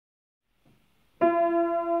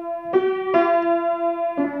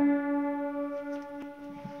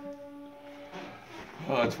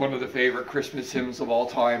it's one of the favorite Christmas hymns of all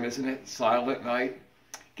time, isn't it? Silent Night.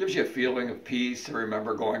 Gives you a feeling of peace to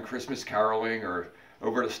remember going Christmas caroling or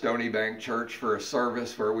over to Stony Bank Church for a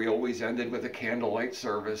service where we always ended with a candlelight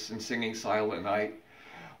service and singing Silent Night.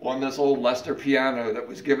 On this old Lester piano that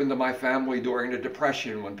was given to my family during the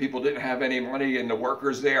Depression when people didn't have any money and the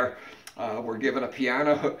workers there were given a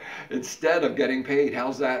piano instead of getting paid.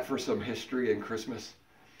 How's that for some history in Christmas?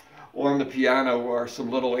 On the piano are some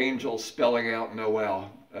little angels spelling out Noel.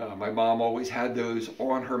 My mom always had those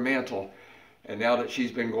on her mantle. And now that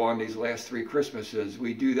she's been gone these last 3 Christmases,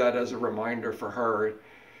 we do that as a reminder for her.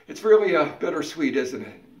 It's really bittersweet, isn't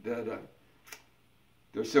it? That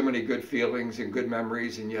there's so many good feelings and good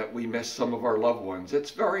memories, and yet we miss some of our loved ones.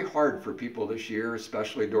 It's very hard for people this year,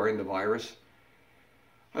 especially during the virus.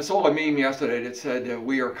 I saw a meme yesterday that said that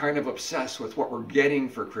we are kind of obsessed with what we're getting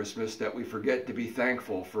for Christmas that we forget to be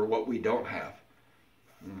thankful for what we don't have.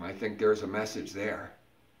 I think there's a message there.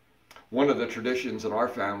 One of the traditions in our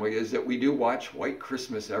family is that we do watch White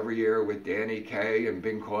Christmas every year with Danny Kaye and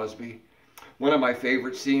Bing Crosby. One of my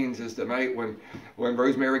favorite scenes is the night when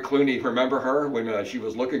Rosemary Clooney, remember her, when she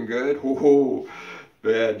was looking good? Ooh,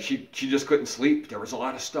 man, she just couldn't sleep. There was a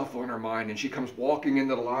lot of stuff on her mind, and she comes walking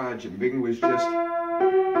into the lodge, and Bing was just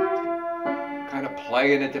kind of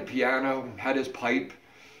playing at the piano, had his pipe.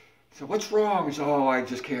 So what's wrong? He said, oh, I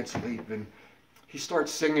just can't sleep. And he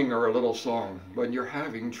starts singing her a little song. When you're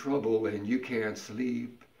having trouble and you can't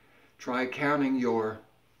sleep, try counting your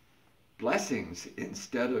blessings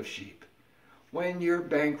instead of sheep. When your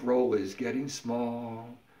bankroll is getting small,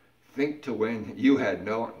 think to when you had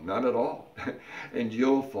none at all, and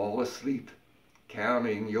you'll fall asleep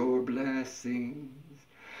counting your blessings.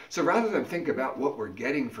 So rather than think about what we're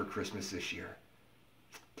getting for Christmas this year,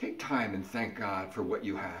 take time and thank God for what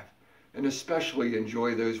you have, and especially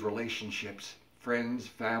enjoy those relationships, friends,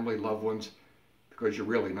 family, loved ones, because you're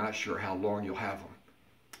really not sure how long you'll have them.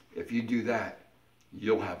 If you do that,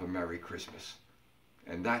 you'll have a Merry Christmas.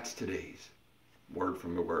 And that's today's word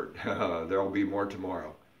from the Word. There will be more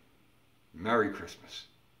tomorrow. Merry Christmas,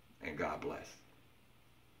 and God bless.